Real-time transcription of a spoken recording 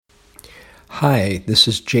Hi, this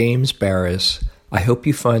is James Baraz. I hope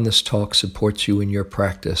you find this talk supports you in your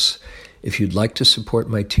practice. If you'd like to support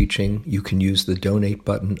my teaching, you can use the donate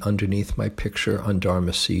button underneath my picture on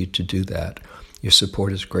Dharma Seed to do that. Your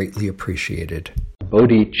support is greatly appreciated.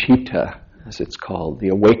 Bodhicitta, as it's called, the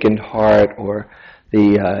awakened heart or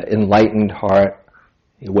the enlightened heart,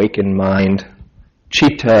 the awakened mind.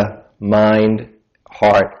 Citta, mind,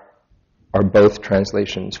 heart, are both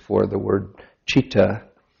translations for the word citta,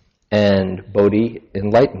 and Bodhi,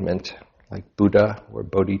 enlightenment, like Buddha or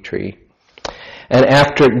Bodhi tree. And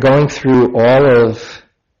after going through all of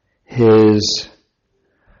his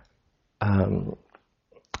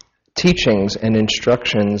teachings and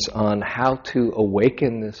instructions on how to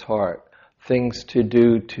awaken this heart, things to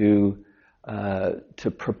do to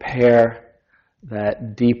prepare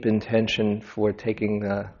that deep intention for taking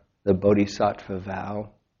the Bodhisattva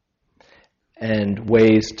vow, and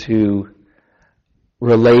ways to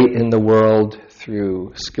relate in the world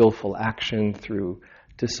through skillful action, through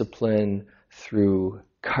discipline, through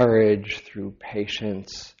courage, through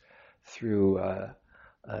patience, through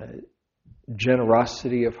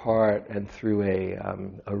generosity of heart, and through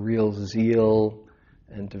a real zeal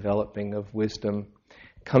and developing of wisdom,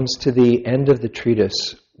 comes to the end of the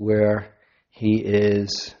treatise where he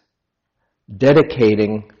is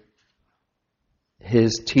dedicating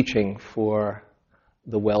his teaching for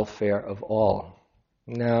the welfare of all.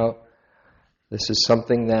 Now, this is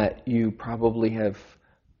something that you probably have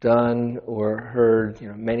done or heard,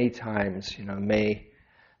 many times.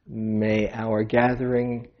 May our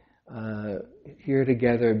gathering here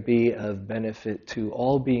together be of benefit to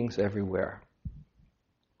all beings everywhere.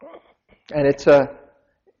 And it's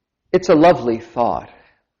a lovely thought.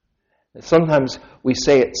 Sometimes we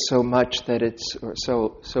say it so much that it's, or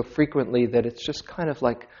so frequently that it's just kind of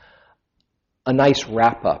like a nice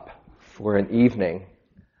wrap-up for an evening.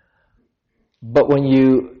 But when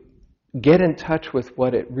you get in touch with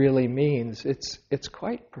what it really means, it's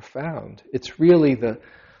quite profound. It's really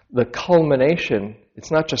the culmination.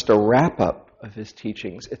 It's not just a wrap-up of his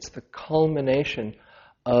teachings. It's the culmination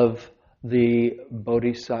of the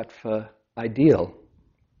Bodhisattva ideal.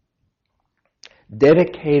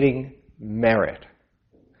 Dedicating merit.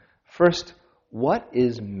 First, what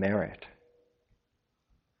is merit?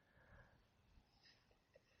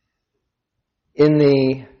 In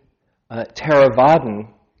the Theravadan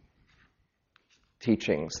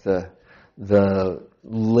teachings, the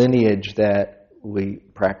lineage that we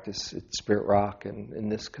practice at Spirit Rock and in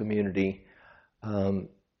this community,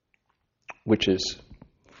 which is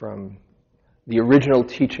from the original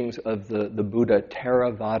teachings of the Buddha,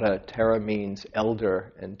 Theravada. Thera means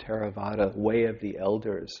elder, and Theravada, way of the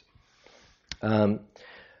elders. The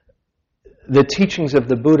teachings of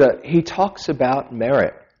the Buddha, he talks about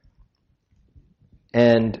merit.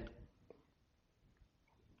 And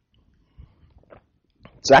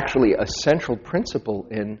it's actually a central principle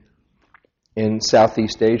in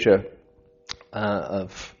Southeast Asia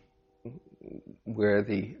of where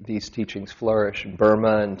these teachings flourish, in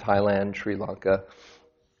Burma and Thailand, Sri Lanka.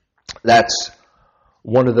 That's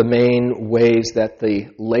one of the main ways that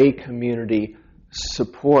the lay community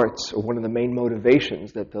supports, or one of the main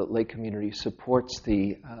motivations that the lay community supports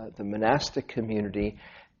the monastic community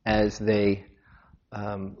as they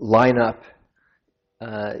line up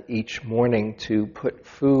each morning to put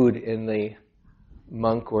food in the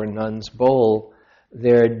monk or nun's bowl.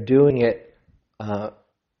 They're doing it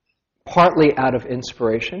partly out of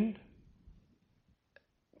inspiration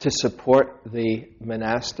to support the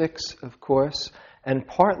monastics, of course, and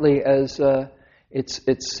partly as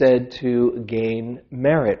it's said to gain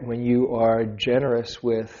merit when you are generous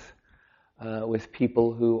with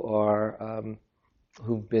people who are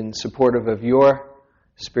who've been supportive of your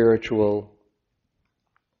spiritual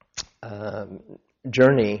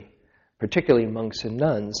journey, particularly monks and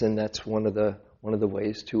nuns, and that's one of the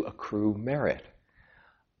ways to accrue merit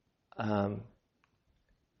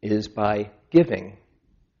is by giving.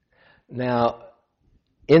 Now,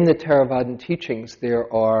 in the Theravadan teachings,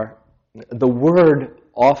 there are the word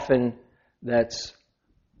often that's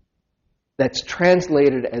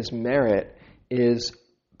translated as merit is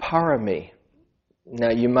parami.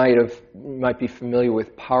 Now, you might be familiar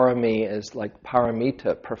with parami as like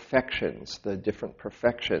paramita, perfections, the different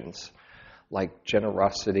perfections, like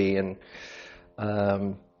generosity and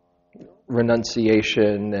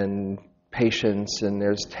renunciation and patience, and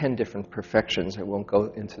there's 10 different perfections. I won't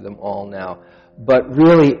go into them all now. But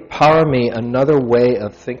really, parami, another way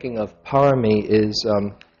of thinking of parami is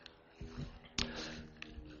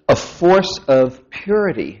a force of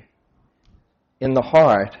purity in the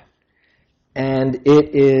heart, and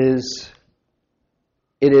it is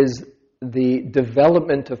the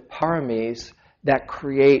development of paramis that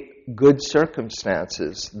create good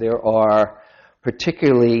circumstances. There are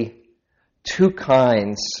particularly two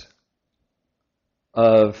kinds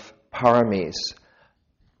of paramis.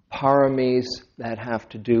 Paramis that have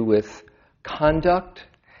to do with conduct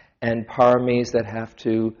and paramis that have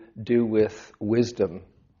to do with wisdom.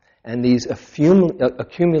 And these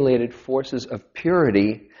accumulated forces of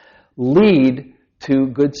purity lead to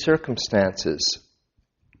good circumstances.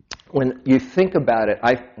 When you think about it,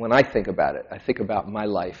 when I think about it, I think about my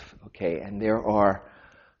life, okay? And there are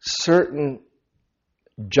certain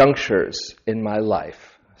junctures in my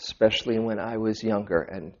life, especially when I was younger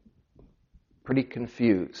and pretty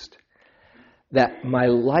confused, that my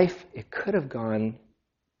life, it could have gone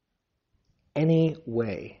any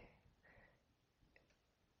way.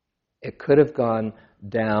 It could have gone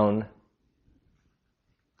down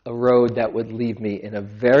a road that would lead me in a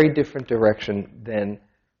very different direction than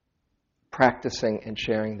practicing and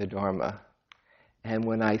sharing the Dharma. And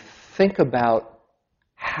when I think about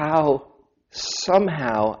how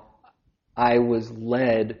somehow I was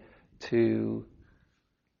led to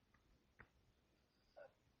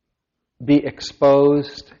be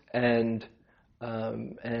exposed and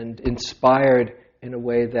inspired in a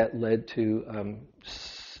way that led to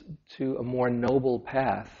a more noble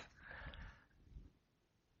path,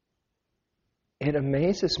 it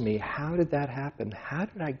amazes me, how did that happen? How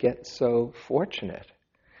did I get so fortunate?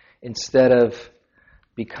 Instead of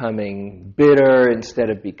becoming bitter, instead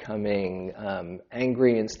of becoming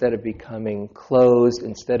angry, instead of becoming closed,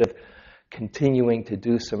 instead of continuing to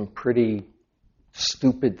do some pretty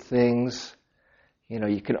stupid things,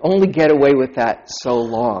 you can only get away with that so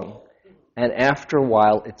long. And after a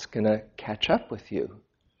while, it's going to catch up with you.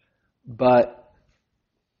 But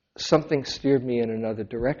something steered me in another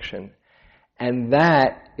direction. And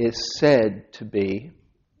that is said to be,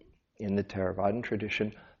 in the Theravadan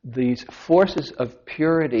tradition, these forces of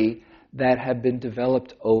purity that have been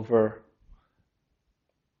developed over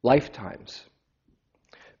lifetimes.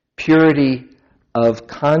 Purity of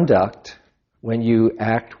conduct, when you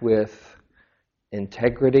act with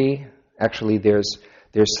integrity. Actually, there's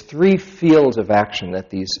three fields of action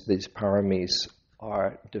that these paramis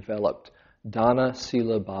are developed. Dana,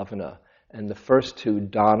 Sila, Bhavana. And the first two,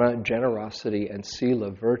 dana, generosity, and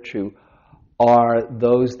sila, virtue, are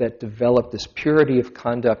those that develop this purity of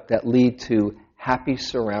conduct that lead to happy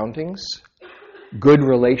surroundings, good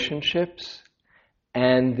relationships,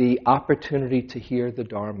 and the opportunity to hear the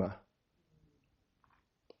Dharma.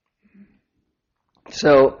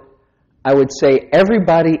 So I would say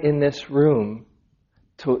everybody in this room,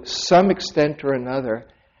 to some extent or another,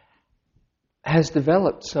 has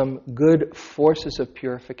developed some good forces of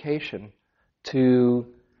purification to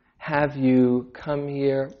have you come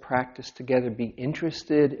here, practice together, be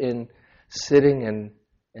interested in sitting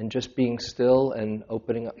and just being still and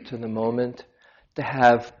opening up to the moment, to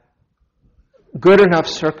have good enough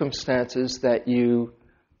circumstances that you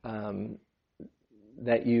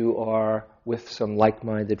are with some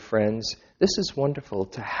like-minded friends. This is wonderful.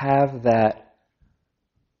 To have that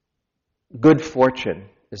good fortune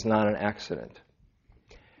is not an accident.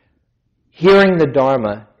 Hearing the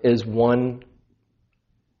Dharma is one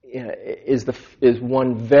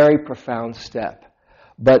very profound step.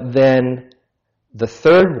 But then the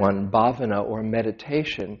third one, bhavana or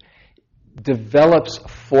meditation, develops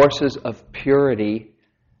forces of purity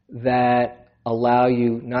that allow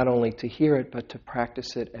you not only to hear it, but to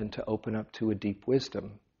practice it and to open up to a deep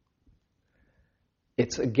wisdom.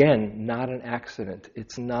 It's, again, not an accident.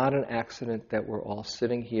 It's not an accident that we're all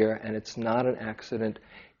sitting here, and it's not an accident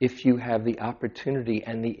if you have the opportunity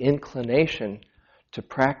and the inclination to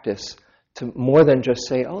practice, to more than just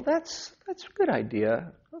say, oh, that's a good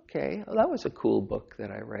idea. Okay, well, that was a cool book that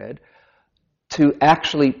I read. To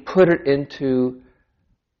actually put it into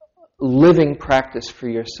living practice for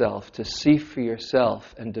yourself, to see for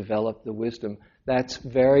yourself and develop the wisdom. That's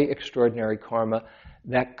very extraordinary karma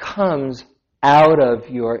that comes out of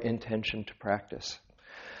your intention to practice.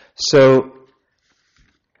 So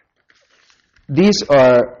these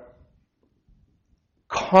are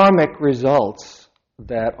karmic results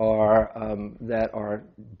that are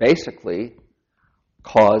basically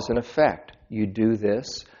cause and effect. You do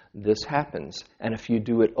this, this happens. And if you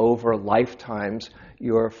do it over lifetimes,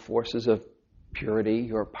 your forces of purity,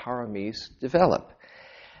 your paramis, develop.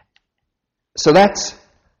 So that's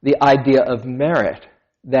the idea of merit,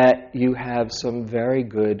 that you have some very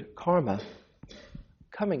good karma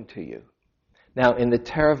coming to you. Now, in the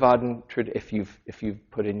Theravadan tradition, if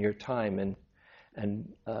you've put in your time and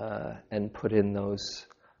put in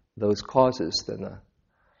those causes, then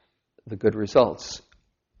the good results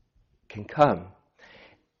can come.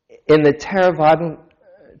 In the Theravadan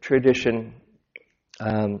tradition,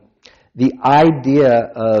 the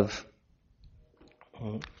idea of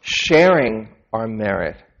sharing our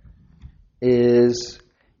merit is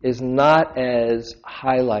not as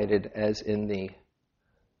highlighted as in the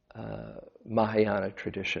Mahayana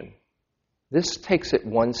tradition. This takes it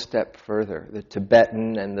one step further, the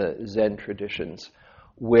Tibetan and the Zen traditions,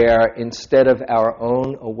 where instead of our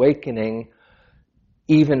own awakening,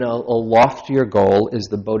 even a loftier goal is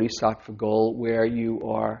the Bodhisattva goal, where you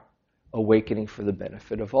are awakening for the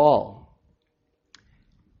benefit of all.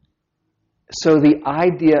 So the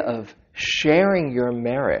idea of sharing your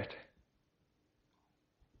merit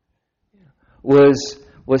was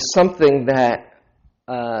something that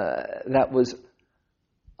was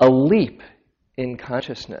a leap in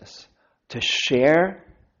consciousness, to share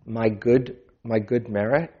my good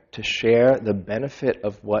merit, to share the benefit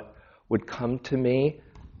of what would come to me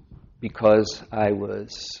because I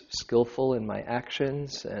was skillful in my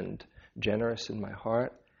actions and generous in my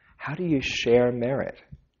heart. How do you share merit?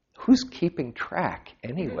 Who's keeping track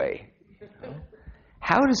anyway? You know?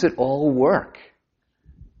 How does it all work?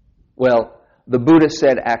 Well, the Buddha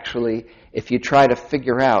said, actually, if you try to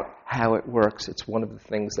figure out how it works, it's one of the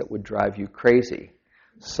things that would drive you crazy.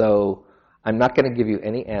 So I'm not going to give you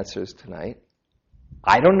any answers tonight.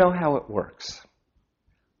 I don't know how it works.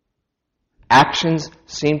 Actions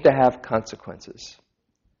seem to have consequences.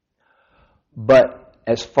 But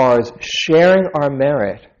as far as sharing our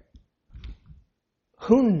merit,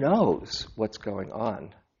 who knows what's going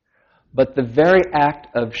on? But the very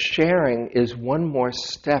act of sharing is one more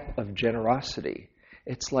step of generosity.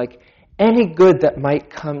 It's like any good that might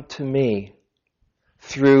come to me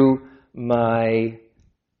through my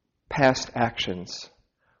past actions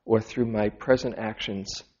or through my present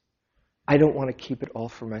actions, I don't want to keep it all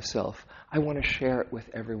for myself. I want to share it with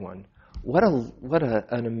everyone. What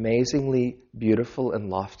an amazingly beautiful and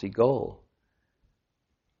lofty goal.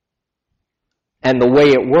 And the way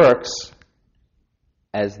it works,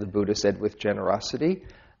 as the Buddha said with generosity,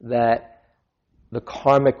 that the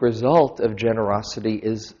karmic result of generosity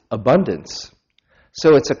is abundance.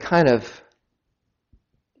 So it's a kind of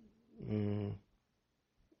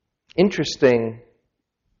interesting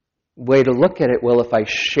way to look at it. Well, if I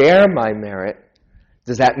share my merit,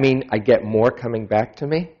 does that mean I get more coming back to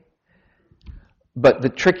me? But the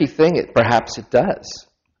tricky thing, perhaps it does,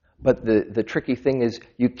 but the tricky thing is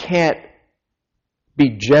you can't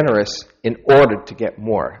be generous in order to get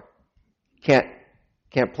more. Can't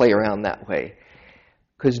play around that way.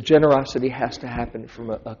 Because generosity has to happen from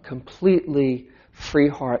a completely free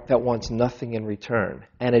heart that wants nothing in return.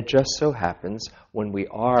 And it just so happens when we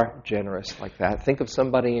are generous like that, think of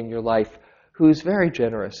somebody in your life who's very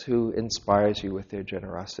generous, who inspires you with their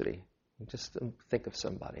generosity. Just think of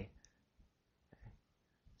somebody.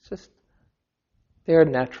 It's just their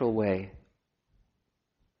natural way.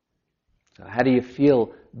 So how do you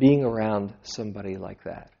feel being around somebody like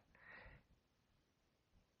that?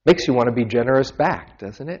 Makes you want to be generous back,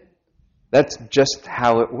 doesn't it? That's just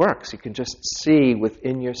how it works. You can just see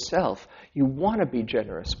within yourself, you want to be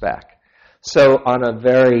generous back. So on a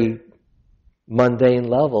very mundane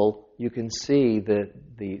level, you can see that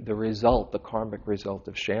the result, the karmic result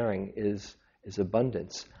of sharing is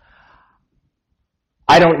abundance.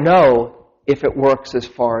 I don't know if it works as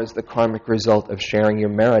far as the karmic result of sharing your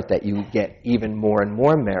merit, that you get even more and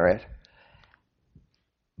more merit.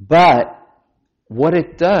 But what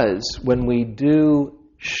it does when we do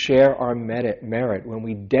share our merit, when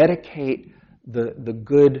we dedicate the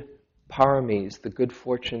good paramis, the good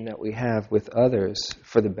fortune that we have with others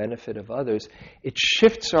for the benefit of others, it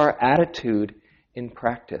shifts our attitude in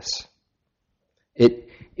practice.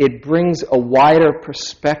 It brings a wider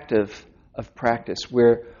perspective of practice.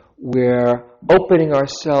 We're opening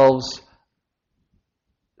ourselves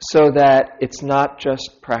so that it's not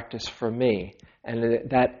just practice for me.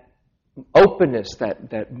 And that openness,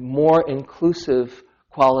 that more inclusive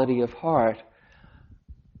quality of heart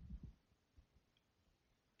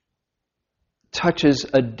touches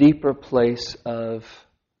a deeper place of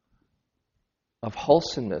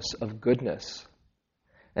wholesomeness, of goodness.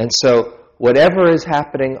 And so whatever is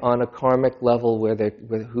happening on a karmic level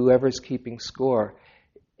with whoever's keeping score,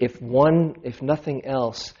 if nothing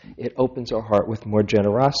else, it opens our heart with more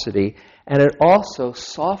generosity. And it also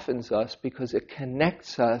softens us because it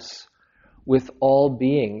connects us with all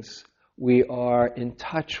beings. We are in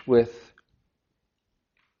touch with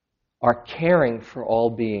our caring for all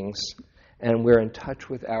beings, and we're in touch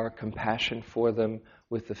with our compassion for them,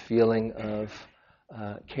 with the feeling of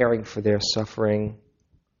caring for their suffering.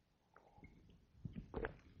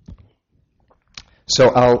 So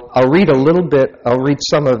I'll read a little bit, I'll read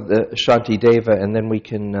some of the Shantideva, and then we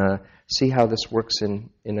can see how this works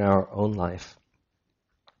in our own life.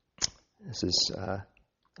 This is,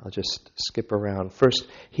 I'll just skip around. First,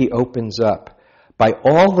 he opens up. By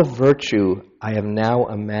all the virtue I have now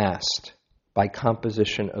amassed by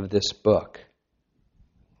composition of this book,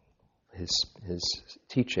 his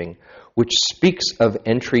teaching, which speaks of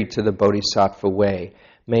entry to the Bodhisattva way,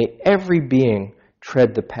 may every being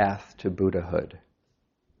tread the path to Buddhahood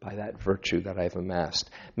by that virtue that I've amassed.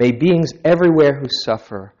 May beings everywhere who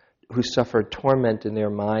suffer torment in their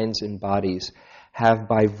minds and bodies have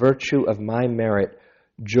by virtue of my merit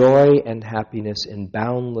joy and happiness in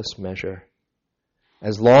boundless measure.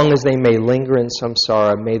 As long as they may linger in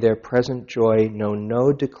samsara, may their present joy know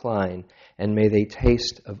no decline, and may they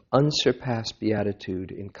taste of unsurpassed beatitude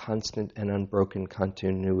in constant and unbroken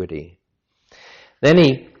continuity. Then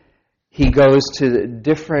he goes to the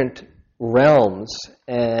different realms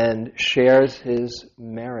and shares his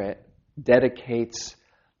merit, dedicates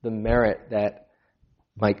the merit that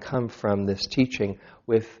might come from this teaching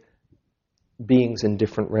with beings in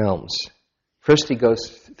different realms. First he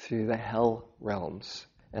goes through the hell realms,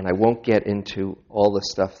 and I won't get into all the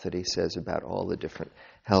stuff that he says about all the different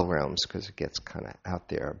hell realms because it gets kind of out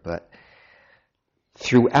there, but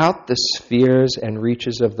throughout the spheres and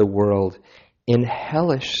reaches of the world, in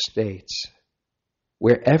hellish states,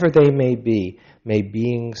 wherever they may be, may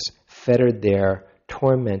beings fettered there,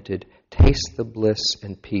 tormented, taste the bliss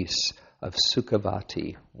and peace of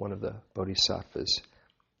Sukhavati, one of the bodhisattvas.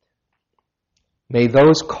 May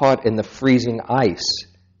those caught in the freezing ice,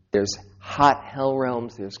 there's hot hell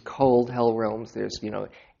realms, there's cold hell realms, there's,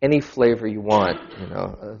 any flavor you want,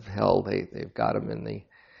 of hell, they've got them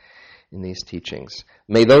in these teachings.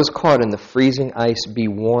 May those caught in the freezing ice be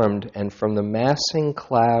warmed, and from the massing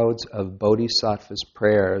clouds of bodhisattvas'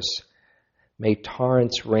 prayers, may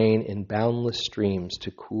torrents rain in boundless streams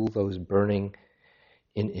to cool those burning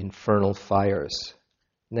in infernal fires.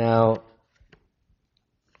 Now,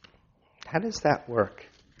 how does that work?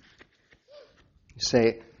 You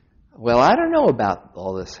say, well, I don't know about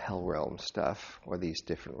all this hell realm stuff or these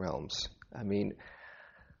different realms. I mean,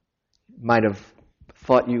 might have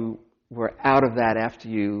thought you were out of that after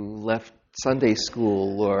you left Sunday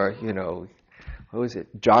school, or, what was it?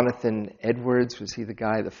 Jonathan Edwards, was he the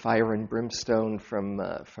guy, the fire and brimstone from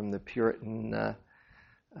the Puritan,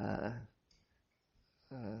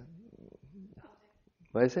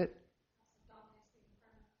 what is it?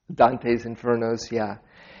 Dante's Infernos, yeah.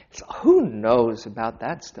 So who knows about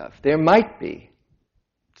that stuff? There might be.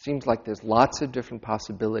 Seems like there's lots of different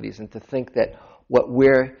possibilities, and to think that what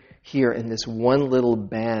we're here in this one little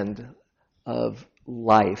band of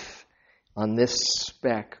life on this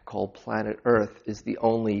speck called planet Earth is the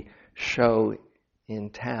only show in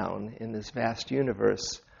town in this vast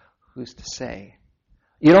universe, who's to say?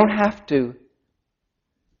 You don't have to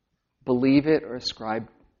believe it or ascribe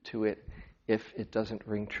to it if it doesn't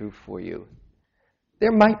ring true for you.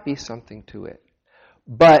 There might be something to it.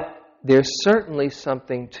 But there's certainly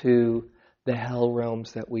something to the hell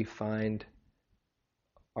realms that we find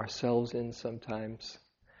ourselves in sometimes,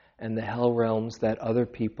 and the hell realms that other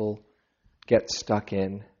people get stuck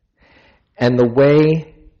in. And the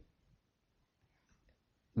way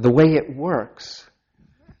it works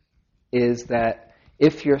is that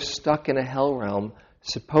if you're stuck in a hell realm,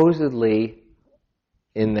 supposedly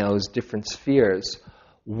in those different spheres,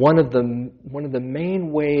 one of the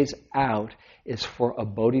main ways out is for a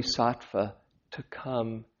bodhisattva to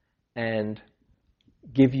come and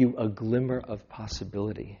give you a glimmer of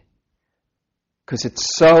possibility. Because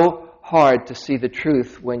it's so hard to see the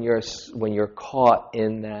truth when you're caught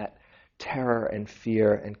in that terror and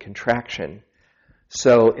fear and contraction.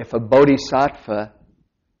 So if a bodhisattva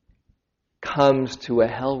comes to a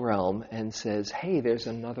hell realm and says, hey, there's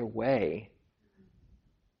another way,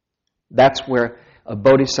 that's where a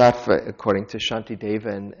bodhisattva, according to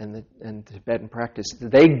Shantideva and Tibetan practice,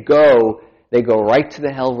 they go right to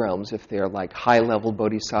the hell realms if they're like high-level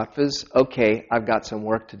bodhisattvas. Okay, I've got some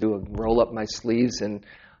work to do, roll up my sleeves, and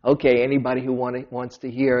okay, anybody who wants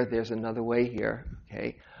to hear, there's another way here.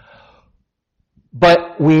 Okay,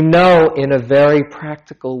 but we know in a very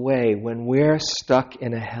practical way, when we're stuck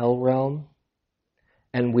in a hell realm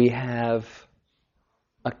and we have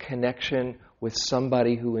a connection with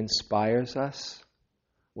somebody who inspires us,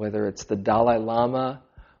 whether it's the Dalai Lama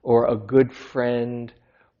or a good friend,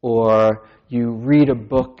 or you read a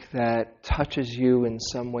book that touches you in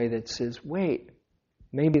some way that says, wait,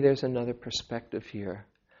 maybe there's another perspective here,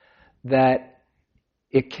 that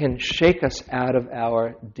it can shake us out of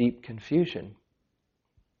our deep confusion.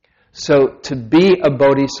 So to be a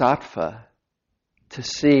bodhisattva, to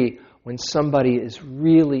see when somebody is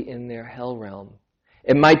really in their hell realm.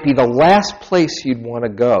 It might be the last place you'd want to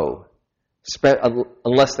go,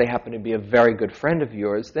 unless they happen to be a very good friend of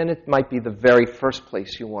yours. Then it might be the very first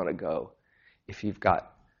place you want to go if you've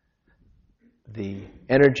got the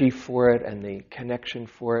energy for it and the connection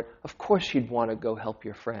for it. Of course you'd want to go help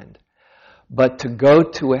your friend. But to go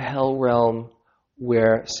to a hell realm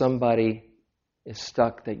where somebody is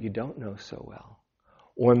stuck that you don't know so well,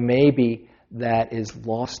 or maybe that is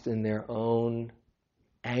lost in their own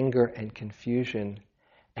anger and confusion,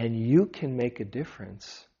 and you can make a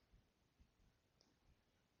difference,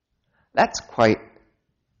 that's quite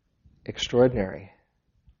extraordinary.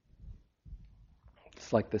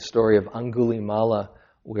 It's like the story of Angulimala,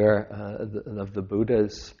 where of the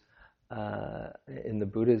Buddha's, in the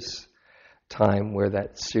Buddha's time, where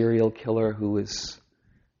that serial killer who was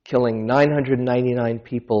killing 999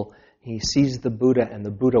 people, he sees the Buddha and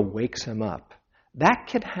the Buddha wakes him up. That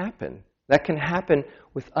can happen. That can happen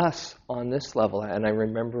with us on this level. And I'm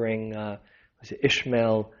remembering was it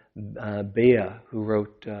Ishmael Bea, who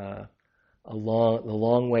wrote The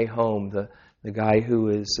Long Way Home, the guy who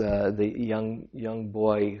is the young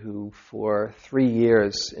boy who for 3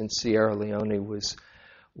 years in Sierra Leone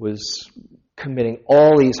was committing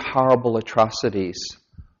all these horrible atrocities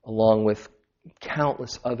along with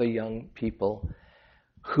countless other young people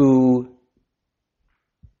who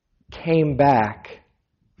came back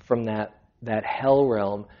from that hell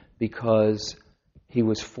realm because he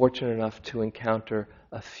was fortunate enough to encounter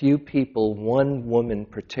a few people, one woman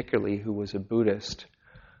particularly who was a Buddhist,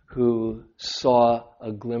 who saw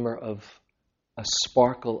a glimmer of a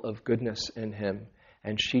sparkle of goodness in him,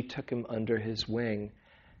 and she took him under his wing,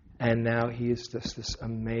 and now he is just this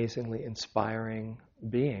amazingly inspiring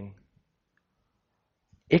being.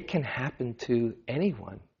 It can happen to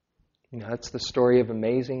anyone. You know, that's the story of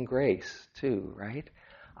Amazing Grace, too, right?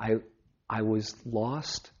 I was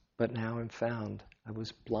lost, but now I'm found. I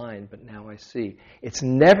was blind, but now I see. It's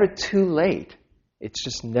never too late. It's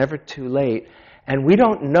just never too late. And we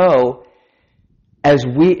don't know, as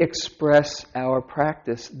we express our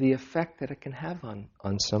practice, the effect that it can have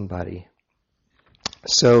on somebody.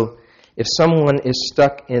 So, if someone is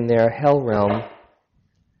stuck in their hell realm,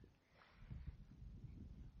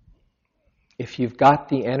 if you've got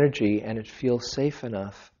the energy and it feels safe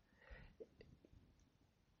enough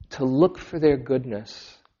to look for their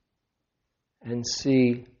goodness and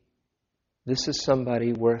see this is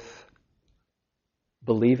somebody worth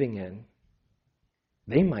believing in,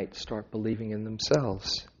 they might start believing in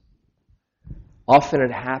themselves. Often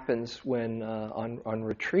it happens when on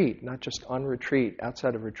retreat, not just on retreat,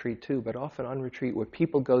 outside of retreat too, but often on retreat where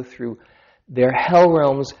people go through their hell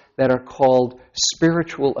realms that are called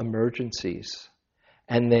spiritual emergencies.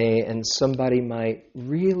 And somebody might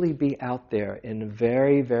really be out there in a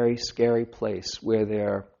very, very scary place where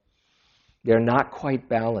they're not quite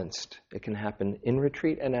balanced. It can happen in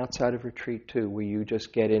retreat and outside of retreat too, where you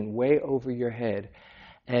just get in way over your head.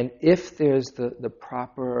 And if there's the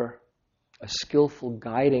proper, a skillful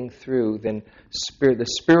guiding through, then the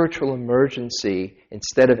spiritual emergency,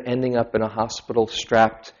 instead of ending up in a hospital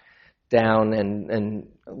strapped down and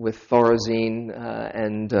with Thorazine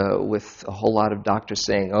and with a whole lot of doctors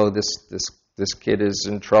saying, oh, this kid is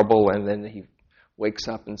in trouble, and then he wakes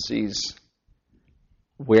up and sees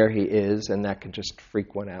where he is, and that can just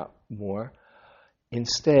freak one out more.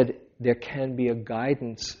 Instead, there can be a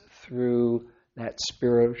guidance through that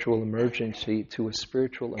spiritual emergency to a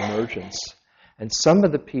spiritual emergence. And some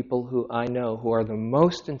of the people who I know who are the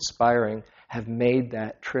most inspiring have made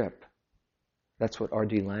that trip. That's what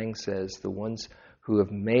R.D. Laing says. The ones who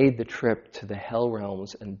have made the trip to the hell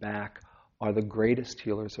realms and back are the greatest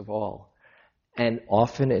healers of all. And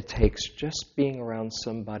often it takes just being around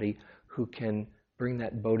somebody who can bring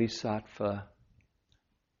that Bodhisattva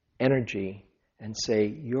energy and say,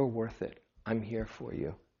 you're worth it. I'm here for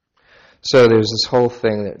you. So there's this whole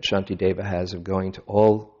thing that Shantideva has of going to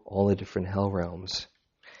all the different hell realms.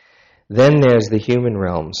 Then there's the human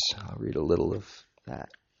realms. I'll read a little of that.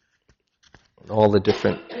 All the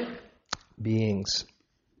different beings.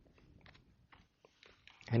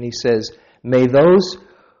 And he says, may those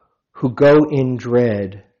who go in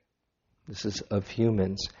dread, this is of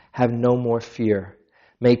humans, have no more fear.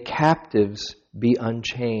 May captives be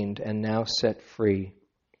unchained and now set free.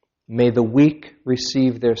 May the weak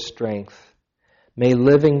receive their strength. May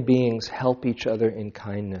living beings help each other in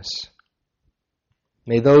kindness.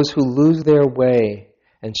 May those who lose their way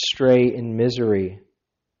and stray in misery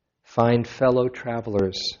find fellow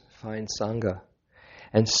travelers, find Sangha,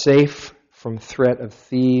 and safe from threat of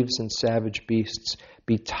thieves and savage beasts,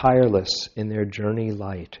 be tireless in their journey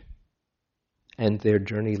light. and their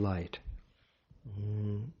journey light.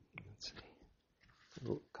 Let's see.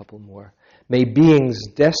 A couple more. May beings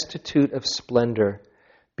destitute of splendor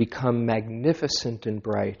become magnificent and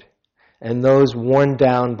bright, and those worn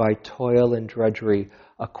down by toil and drudgery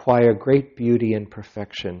acquire great beauty and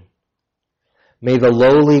perfection. May the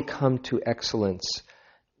lowly come to excellence,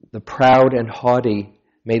 the proud and haughty,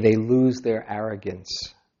 may they lose their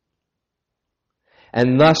arrogance.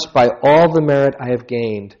 And thus, by all the merit I have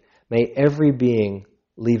gained, may every being,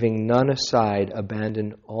 leaving none aside,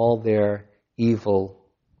 abandon all their evil,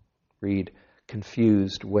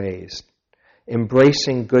 confused ways,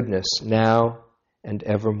 embracing goodness now and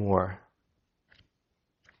evermore.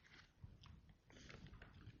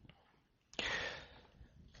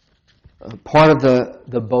 Part of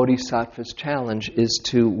the Bodhisattva's challenge is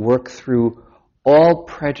to work through all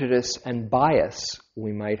prejudice and bias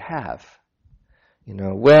we might have.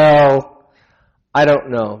 I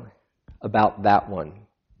don't know about that one.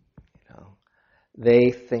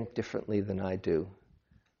 They think differently than I do.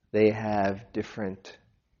 They have different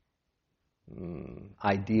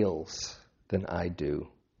ideals than I do.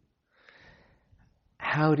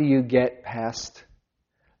 How do you get past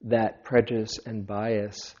that prejudice and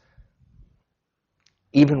bias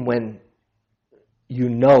even when you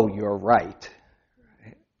know you're right?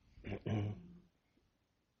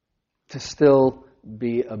 To still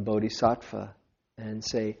be a bodhisattva and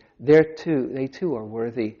say, they too are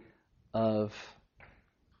worthy of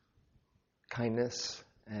kindness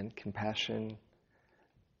and compassion.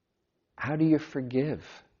 How do you forgive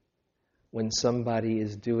when somebody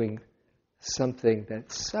is doing something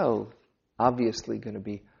that's so obviously going to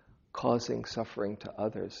be causing suffering to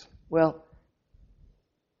others? Well,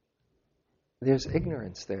 there's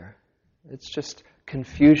ignorance there. It's just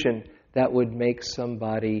confusion that would make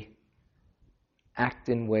somebody act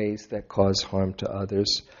in ways that cause harm to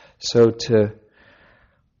others. So to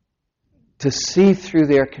see through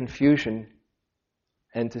their confusion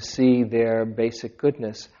and to see their basic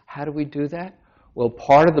goodness, how do we do that? Well,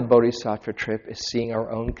 part of the Bodhisattva trip is seeing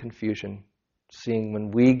our own confusion, seeing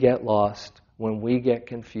when we get lost, when we get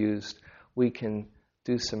confused, we can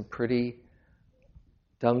do some pretty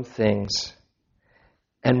dumb things.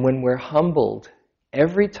 And when we're humbled,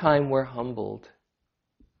 every time we're humbled,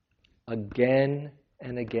 again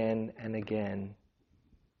and again and again,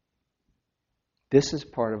 this is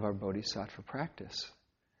part of our Bodhisattva practice.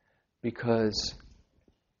 Because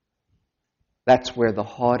that's where the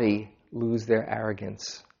haughty lose their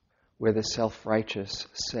arrogance, where the self-righteous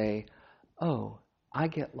say, oh, I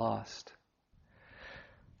get lost.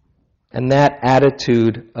 And that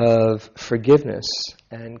attitude of forgiveness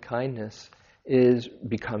and kindness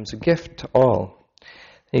becomes a gift to all.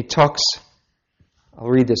 And he talks, I'll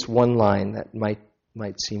read this one line that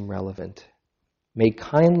might seem relevant. May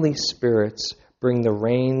kindly spirits bring the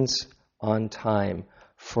rains on time,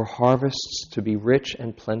 for harvests to be rich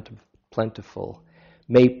and plentiful.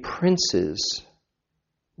 May princes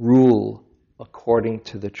rule according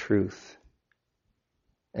to the truth.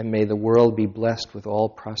 And may the world be blessed with all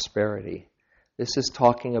prosperity. This is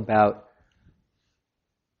talking about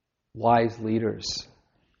wise leaders.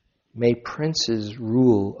 May princes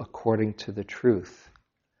rule according to the truth.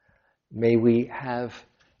 May we have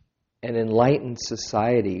an enlightened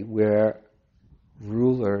society where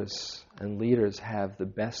rulers and leaders have the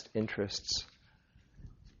best interests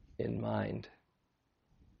in mind.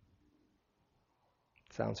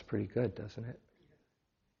 Sounds pretty good, doesn't it?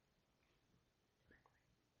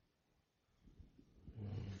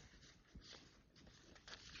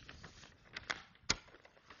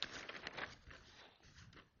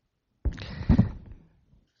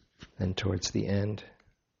 And towards the end,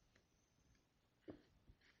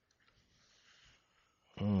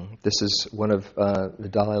 this is one of the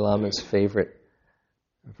Dalai Lama's favorite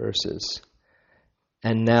verses.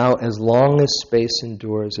 And now, as long as space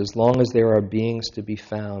endures, as long as there are beings to be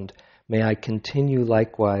found, may I continue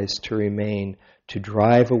likewise to remain, to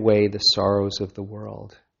drive away the sorrows of the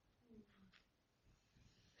world.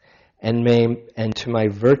 And to my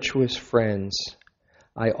virtuous friends,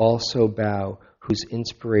 I also bow, whose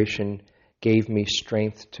inspiration gave me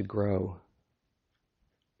strength to grow.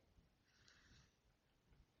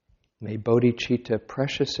 May bodhicitta,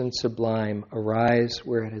 precious and sublime, arise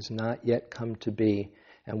where it has not yet come to be,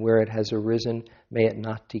 and where it has arisen, may it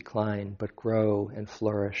not decline, but grow and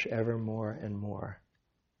flourish ever more and more.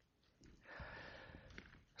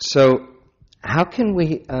 So, how can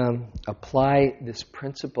we apply this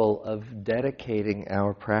principle of dedicating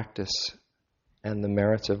our practice and the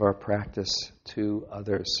merits of our practice to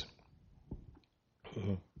others?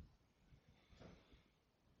 I'd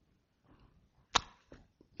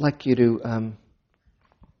like you to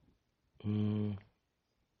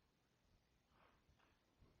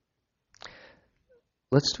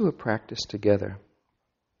Let's do a practice together.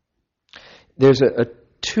 There's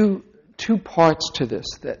two parts to this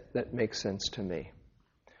that make sense to me.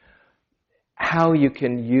 How you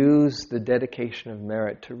can use the dedication of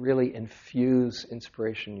merit to really infuse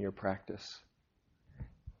inspiration in your practice.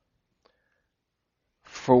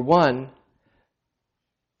 For one,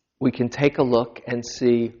 we can take a look and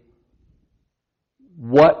see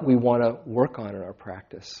what we want to work on in our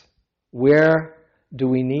practice. Where do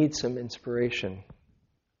we need some inspiration?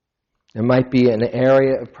 There might be an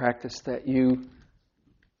area of practice that you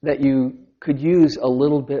could use a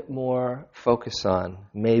little bit more focus on.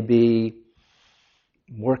 Maybe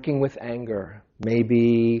working with anger,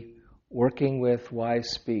 maybe working with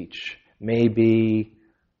wise speech, maybe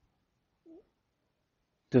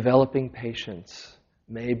developing patience,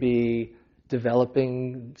 maybe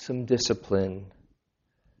developing some discipline,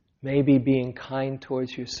 maybe being kind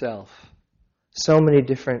towards yourself. So many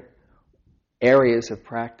different areas of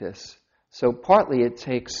practice. So partly it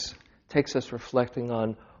takes us reflecting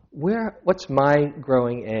on what's my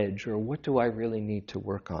growing edge, or what do I really need to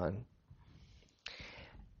work on?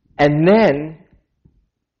 And then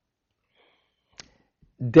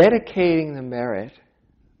dedicating the merit.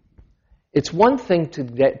 It's one thing to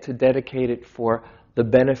dedicate it for the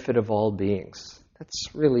benefit of all beings.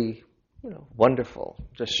 That's really, wonderful.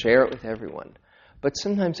 Just share it with everyone. But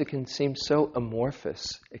sometimes it can seem so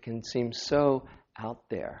amorphous. It can seem so out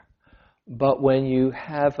there. But when you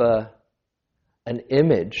have an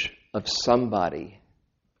image of somebody,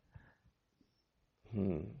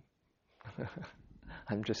 I'm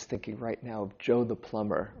just thinking right now of Joe the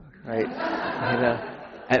plumber, right?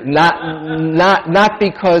 And not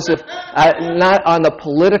because of not on the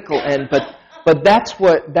political end, but that's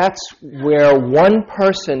where one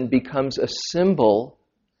person becomes a symbol,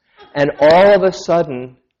 and all of a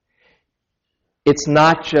sudden, it's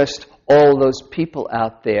not just all those people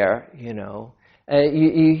out there, You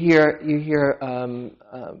hear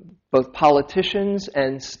both politicians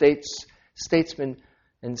and statesmen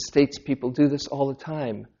and statespeople do this all the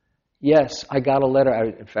time. Yes, I got a letter.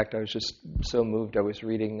 In fact, I was just so moved. I was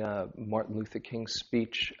reading Martin Luther King's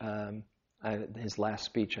speech, his last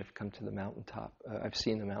speech. I've come to the mountaintop. I've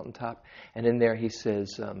seen the mountaintop, and in there he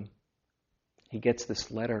says he gets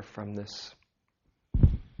this letter from this.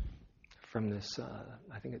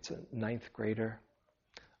 I think it's a 9th grader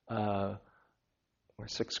or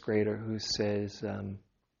 6th grader who says,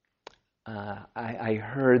 I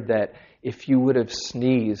heard that if you would have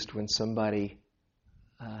sneezed when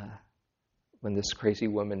when this crazy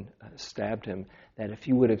woman stabbed him, that if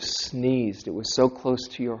you would have sneezed, it was so close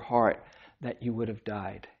to your heart that you would have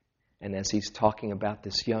died. And as he's talking about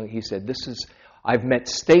this he said, I've met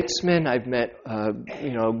statesmen, I've met,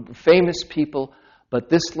 famous people, but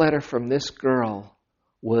this letter from this girl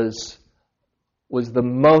was the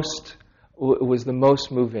most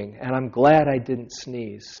moving, and I'm glad I didn't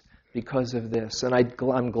sneeze because of this, and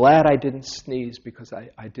I'm glad I didn't sneeze because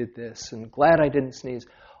I did this, and glad I didn't sneeze.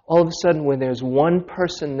 All of a sudden, when there's one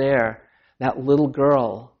person there, that little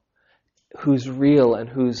girl who's real and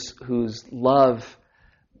whose love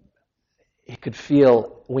you could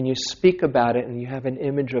feel, when you speak about it and you have an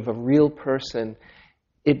image of a real person,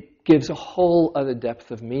 it gives a whole other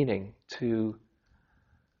depth of meaning to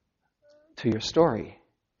your story.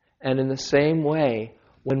 And in the same way,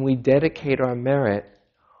 when we dedicate our merit,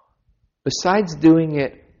 besides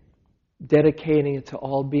dedicating it to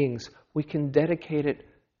all beings, we can dedicate it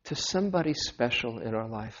to somebody special in our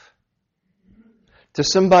life. To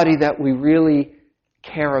somebody that we really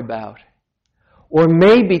care about. Or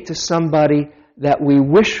maybe to somebody that we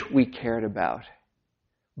wish we cared about,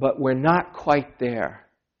 but we're not quite there.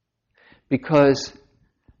 Because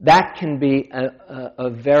that can be a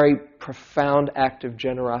very profound act of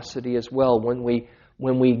generosity as well. When we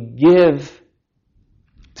give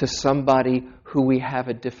to somebody who we have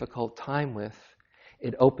a difficult time with,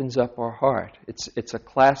 it opens up our heart. It's a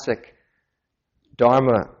classic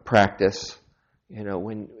Dharma practice.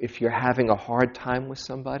 If you're having a hard time with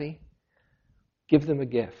somebody, give them a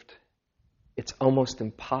gift. It's almost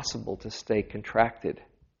impossible to stay contracted.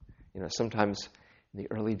 Sometimes in the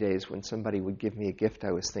early days when somebody would give me a gift,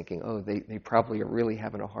 I was thinking, oh, they probably are really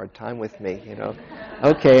having a hard time with me,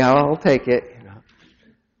 Okay, I'll take it,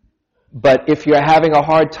 But if you're having a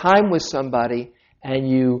hard time with somebody and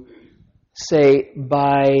you say,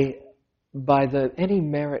 by any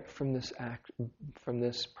merit from this act, from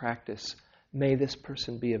this practice, may this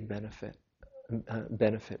person be of benefit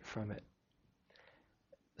from it.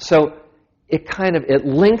 So it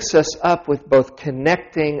links us up with both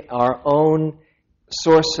connecting our own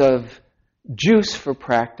source of juice for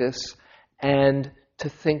practice, and to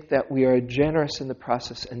think that we are generous in the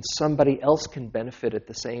process and somebody else can benefit at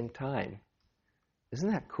the same time. Isn't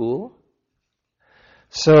that cool?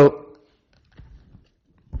 So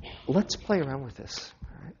let's play around with this.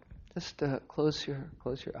 All right? Just close your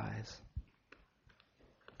eyes.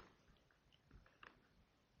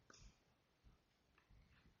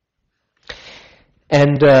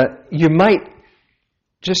 And you might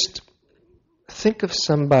just think of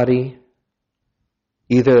somebody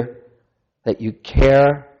either that you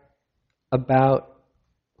care about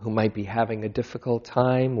who might be having a difficult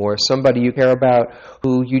time, or somebody you care about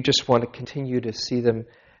who you just want to continue to see them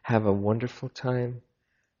have a wonderful time.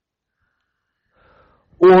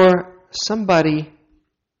 Or somebody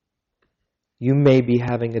you may be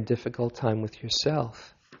having a difficult time with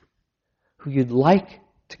yourself who you'd like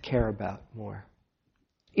to care about more.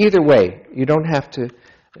 Either way, you don't have to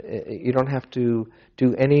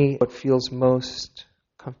do any what feels most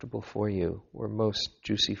comfortable for you or most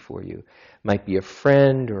juicy for you. Might be a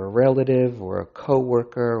friend or a relative or a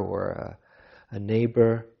coworker or a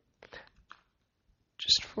neighbor.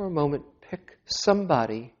 Just for a moment, pick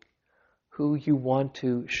somebody who you want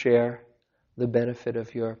to share the benefit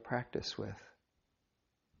of your practice with.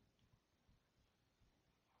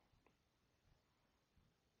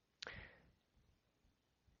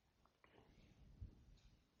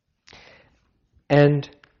 And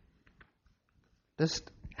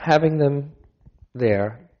just having them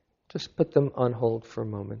there, just put them on hold for a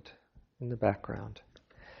moment in the background.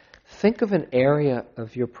 Think of an area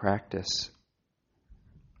of your practice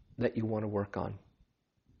that you want to work on.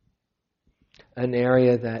 An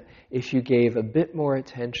area that, if you gave a bit more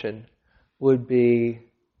attention, would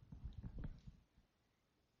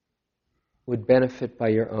benefit by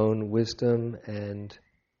your own wisdom and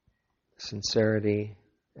sincerity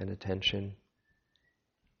and attention.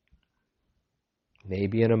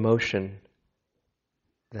 Maybe an emotion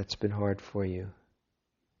that's been hard for you.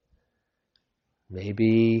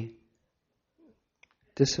 Maybe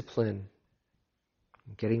discipline,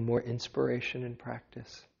 getting more inspiration in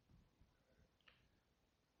practice.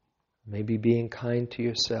 Maybe being kind to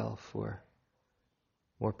yourself or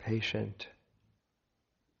more patient.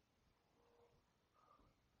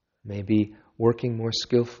 Maybe working more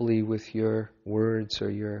skillfully with your words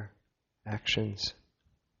or your actions.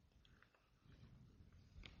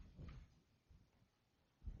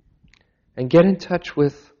 And get in touch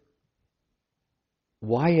with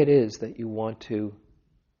why it is that you want to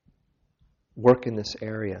work in this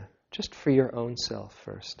area, just for your own self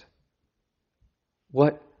first.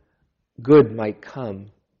 What good might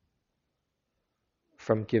come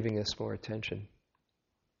from giving us more attention?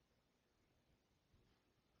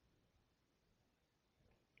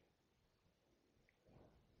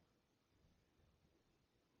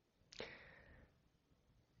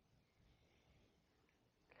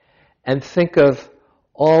 And think of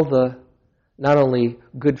all the, not only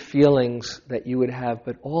good feelings that you would have,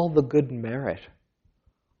 but all the good merit,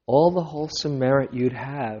 all the wholesome merit you'd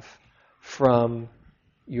have from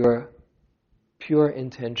your pure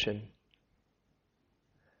intention,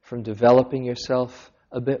 from developing yourself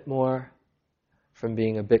a bit more, from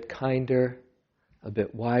being a bit kinder, a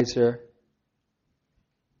bit wiser.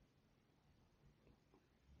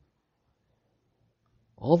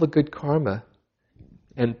 All the good karma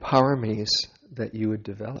and paramis that you would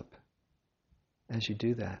develop as you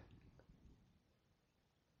do that.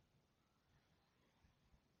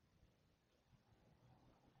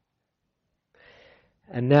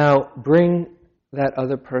 And now bring that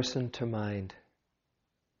other person to mind.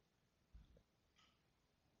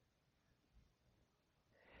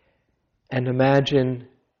 And imagine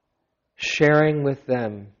sharing with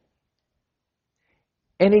them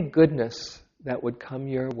any goodness that would come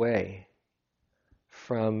your way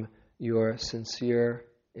from your sincere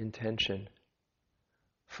intention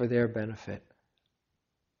for their benefit.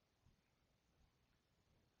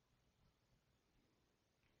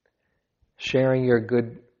 Sharing your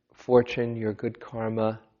good fortune, your good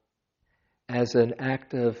karma, as an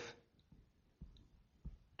act of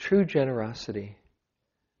true generosity.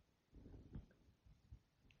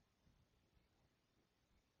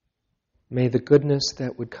 May the goodness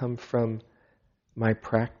that would come from my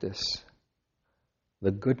practice,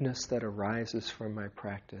 the goodness that arises from my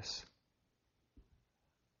practice,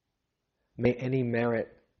 may any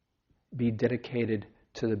merit be dedicated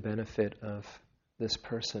to the benefit of this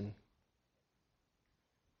person.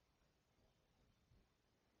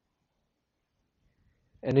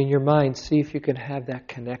 And in your mind, see if you can have that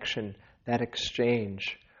connection, that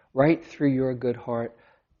exchange, right through your good heart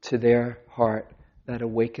to their heart that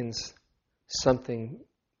awakens something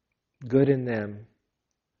good in them,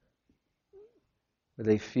 where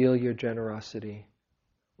they feel your generosity,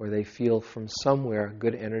 or they feel from somewhere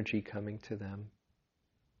good energy coming to them.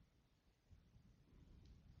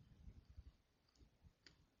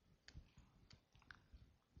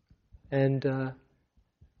 And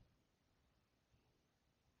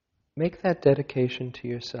make that dedication to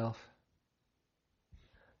yourself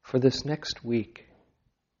for this next week,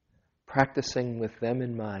 practicing with them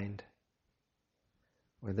in mind,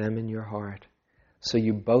 or them in your heart, so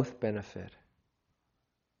you both benefit.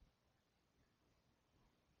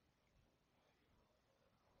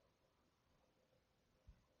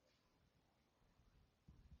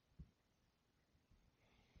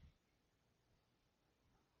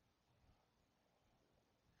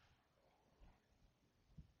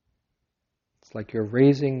 It's like you're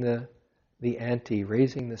raising the ante,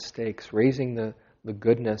 raising the stakes, raising the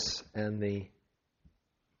goodness and the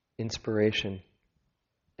inspiration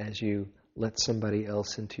as you let somebody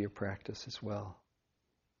else into your practice as well.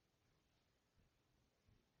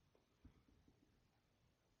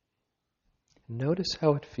 Notice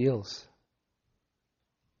how it feels.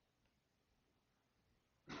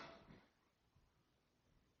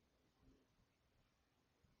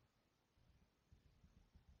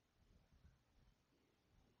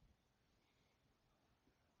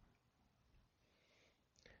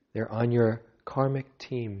 They're on your karmic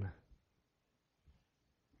team.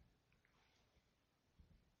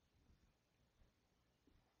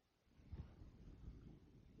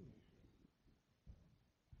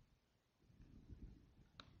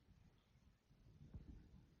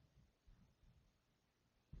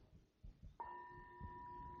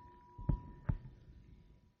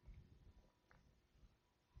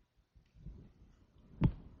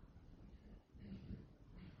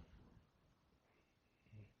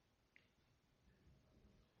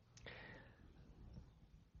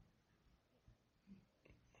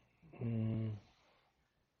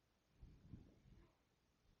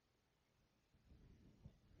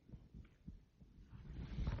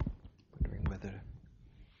 Wondering whether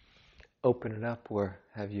to open it up or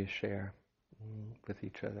have you share with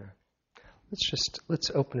each other. Let's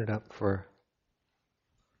open it up for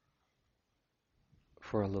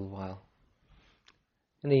a little while.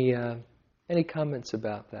 Any comments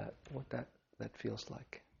about that? What that feels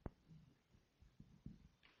like?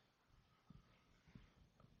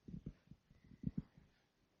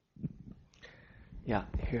 Yeah,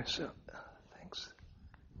 here, so, thanks.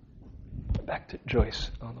 Back to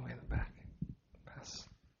Joyce, all the way in the back. Pass.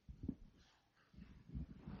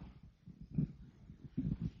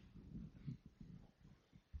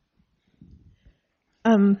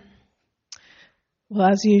 Well,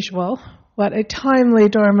 as usual, what a timely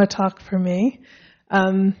Dharma talk for me.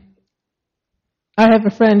 I have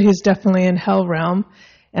a friend who's definitely in hell realm,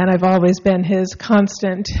 and I've always been his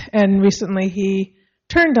constant, and recently he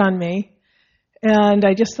turned on me. And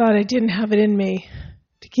I just thought I didn't have it in me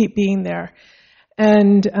to keep being there.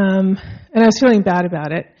 And I was feeling bad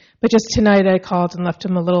about it. But just tonight I called and left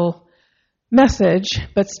him a little message,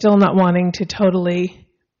 but still not wanting to totally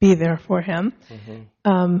be there for him.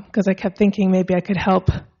 Because I kept thinking maybe I could help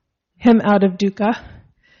him out of dukkha,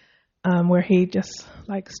 where he just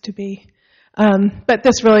likes to be. But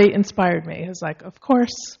this really inspired me. It was like, of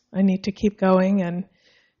course, I need to keep going and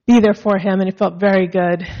be there for him, and it felt very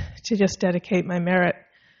good to just dedicate my merit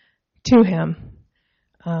to him.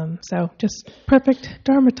 So just perfect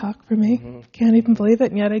Dharma talk for me. Can't even believe it,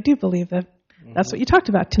 and yet I do believe that that's what you talked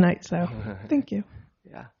about tonight, so thank you.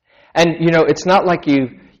 Yeah. And, it's not like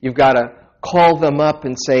you've got to call them up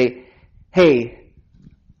and say, hey,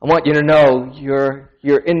 I want you to know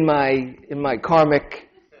you're in my karmic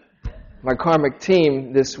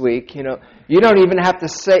team this week. You don't even have to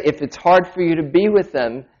say, if it's hard for you to be with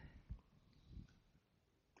them,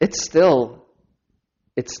 it's still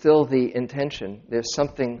the intention. There's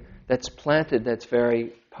something that's planted that's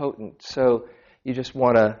very potent. So you just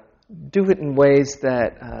want to do it in ways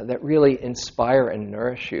that really inspire and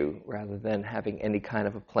nourish you, rather than having any kind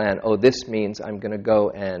of a plan. Oh, this means I'm going to go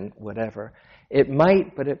and whatever. It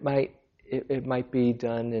might, but it might be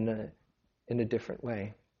done in a different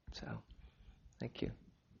way. So, thank you.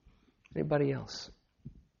 Anybody else?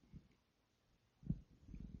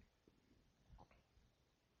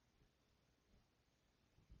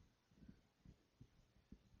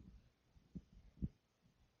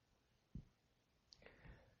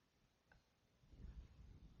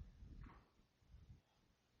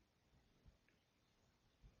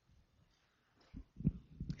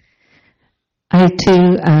 I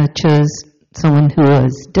too chose someone who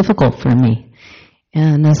was difficult for me.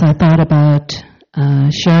 And as I thought about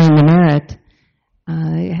sharing the merit,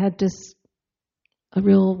 I had just a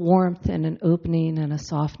real warmth and an opening and a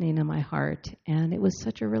softening in my heart, and it was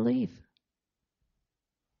such a relief.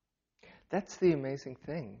 That's the amazing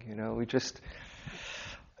thing, we just,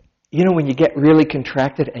 when you get really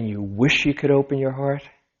contracted and you wish you could open your heart,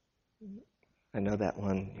 I know that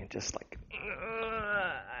one, you're just like,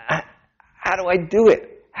 how do I do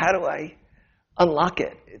it? How do I unlock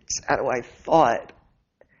it? How do I thaw it?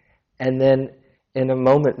 And then in a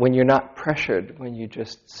moment when you're not pressured, when you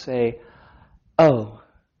just say, oh,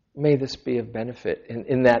 may this be of benefit.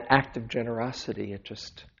 In that act of generosity, it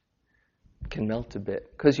just can melt a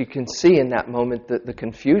bit. Because you can see in that moment the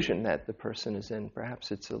confusion that the person is in.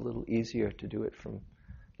 Perhaps it's a little easier to do it from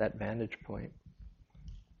that vantage point.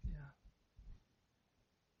 Yeah.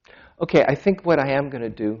 Okay, I think what I am going to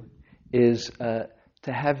do is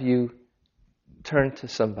to have you turn to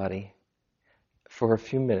somebody for a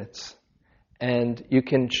few minutes. And you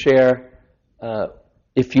can share,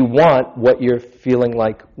 if you want, what you're feeling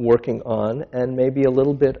like working on, and maybe a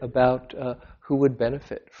little bit about who would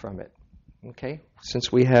benefit from it. Okay?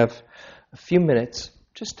 Since we have a few minutes,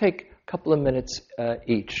 just take a couple of minutes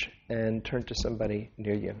each and turn to somebody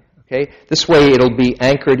near you. Okay? This way it'll be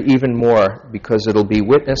anchored even more because it'll be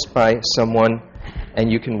witnessed by someone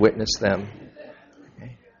and you can witness them.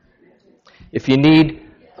 Okay? If you need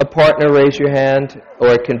a partner, raise your hand, or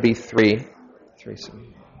it can be threesome.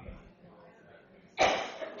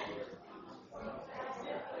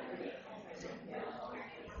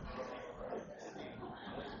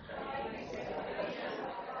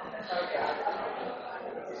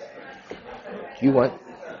 You want?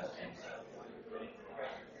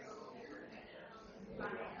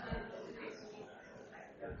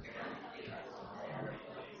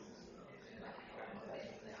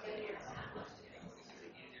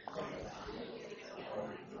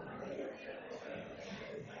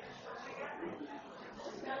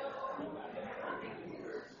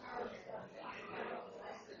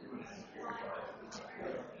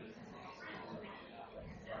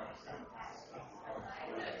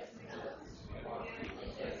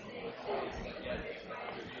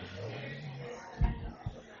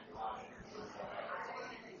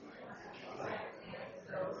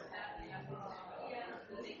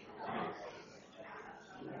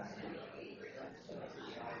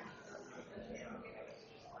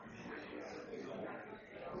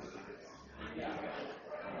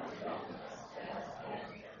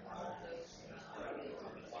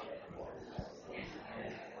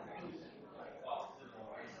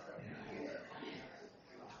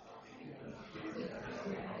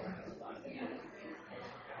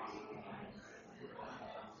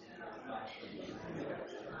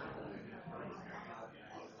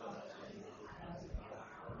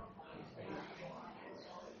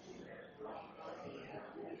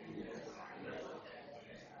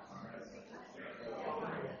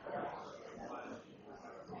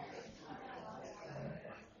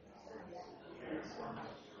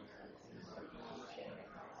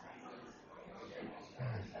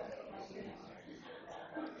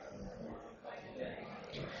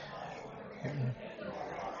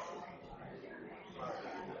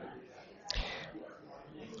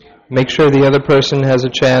 Make sure the other person has a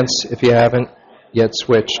chance if you haven't yet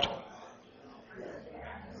switched.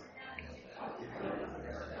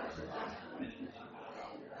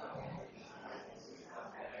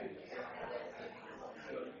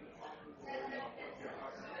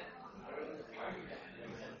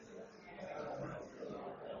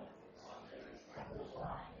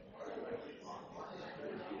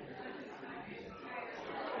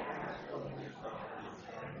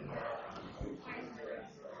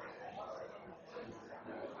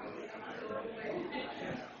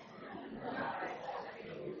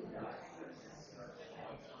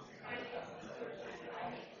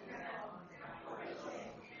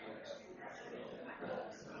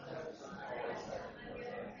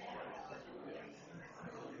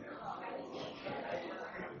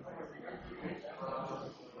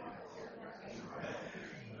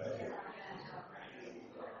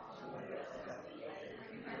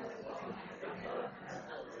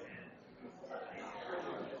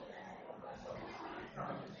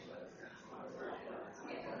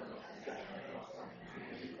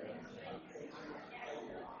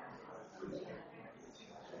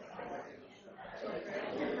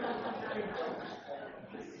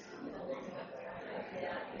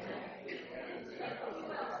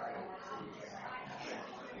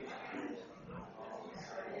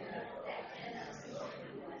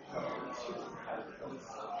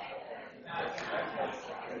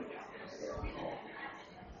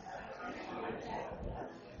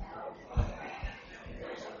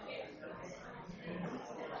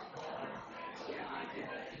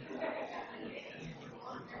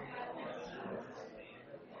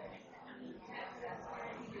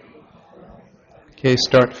 Okay,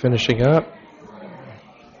 start finishing up.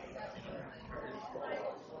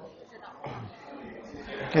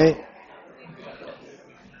 Okay.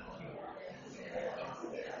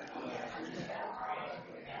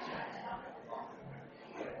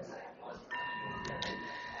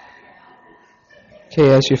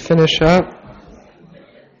 Okay, as you finish up,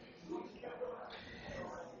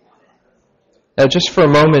 just for a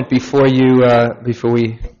moment before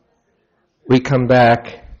we come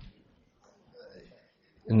back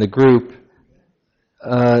in the group,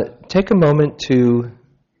 take a moment to,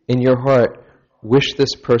 in your heart, wish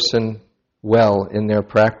this person well in their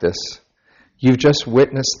practice. You've just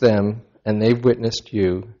witnessed them, and they've witnessed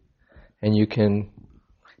you, and you can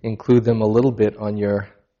include them a little bit on your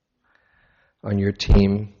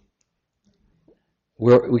team.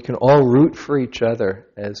 We can all root for each other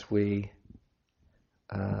as we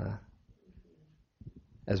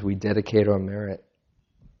dedicate our merit.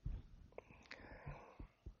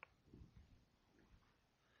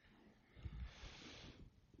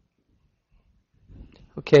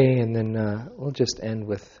 Okay, and then we'll just end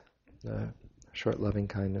with short loving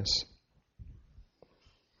kindness.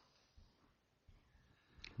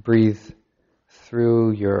 Breathe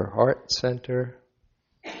through your heart center.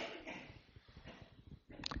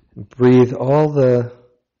 Breathe all the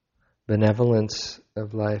benevolence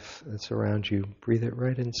of life that's around you. Breathe it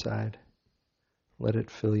right inside. Let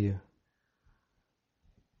it fill you.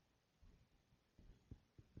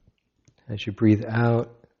 As you breathe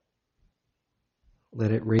out,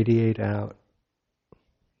 let it radiate out.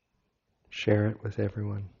 Share it with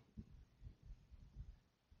everyone.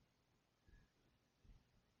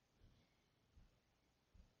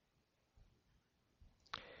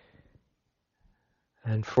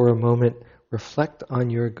 And for a moment, reflect on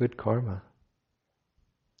your good karma,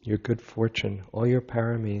 your good fortune, all your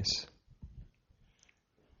paramis.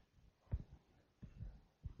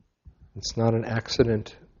 It's not an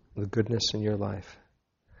accident, the goodness in your life.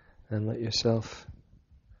 And let yourself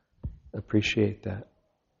appreciate that.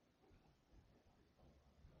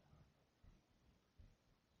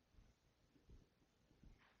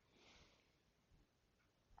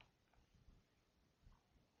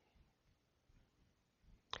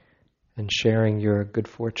 And sharing your good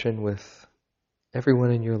fortune with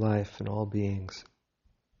everyone in your life and all beings.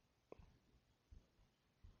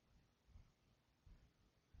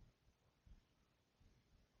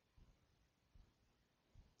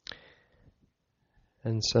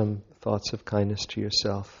 And some thoughts of kindness to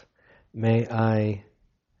yourself. May I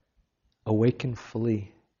awaken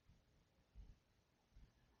fully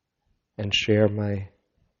and share my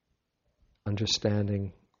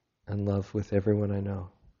understanding and love with everyone I know.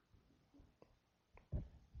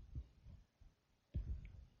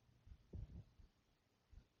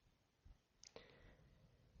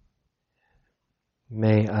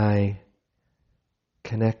 May I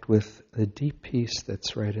connect with the deep peace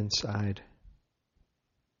that's right inside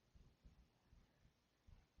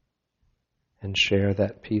and share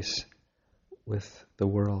that peace with the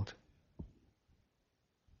world.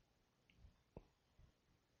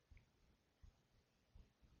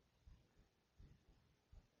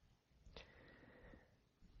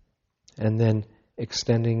 And then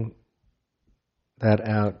extending that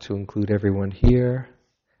out to include everyone here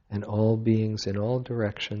and all beings in all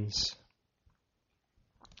directions.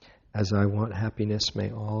 As I want happiness,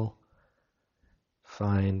 may all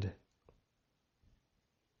find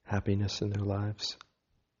happiness in their lives.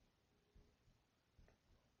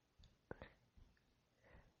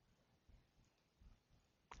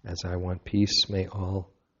 As I want peace, may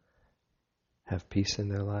all have peace in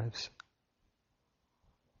their lives.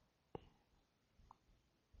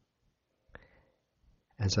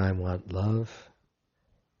 As I want love,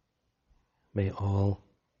 may all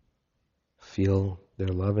feel their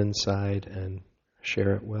love inside and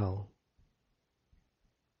share it well.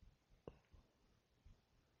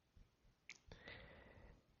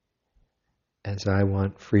 As I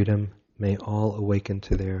want freedom, may all awaken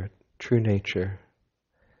to their true nature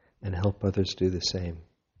and help others do the same.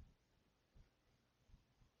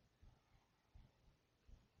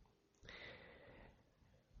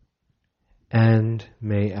 And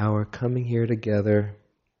may our coming here together,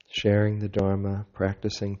 sharing the Dharma,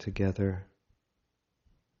 practicing together,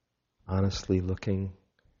 honestly looking,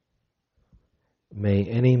 may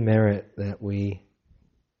any merit that we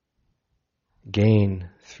gain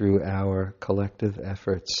through our collective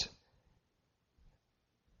efforts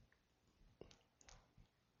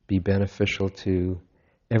be beneficial to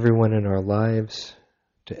everyone in our lives,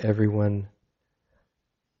 to everyone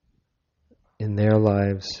in their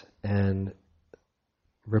lives, and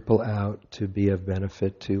ripple out to be of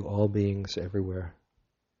benefit to all beings everywhere.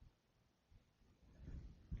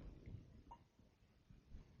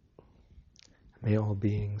 May all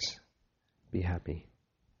beings be happy.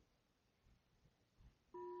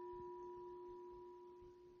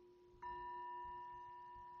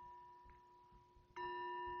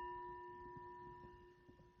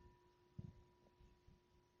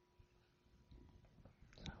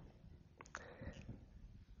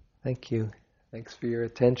 Thank you. Thanks for your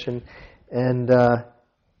attention. And it'll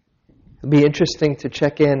be interesting to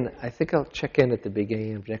check in. I think I'll check in at the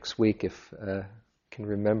beginning of next week if I can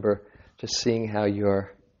remember, just seeing how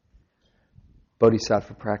your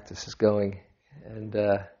Bodhisattva practice is going. And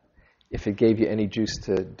if it gave you any juice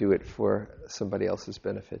to do it for somebody else's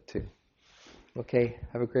benefit too. Okay,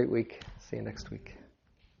 have a great week. See you next week.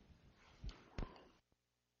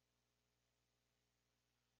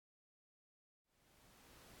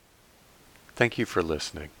 Thank you for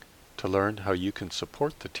listening. To learn how you can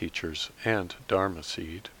support the teachers and Dharma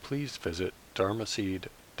Seed, please visit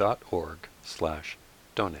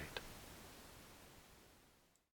dharmaseed.org/donate.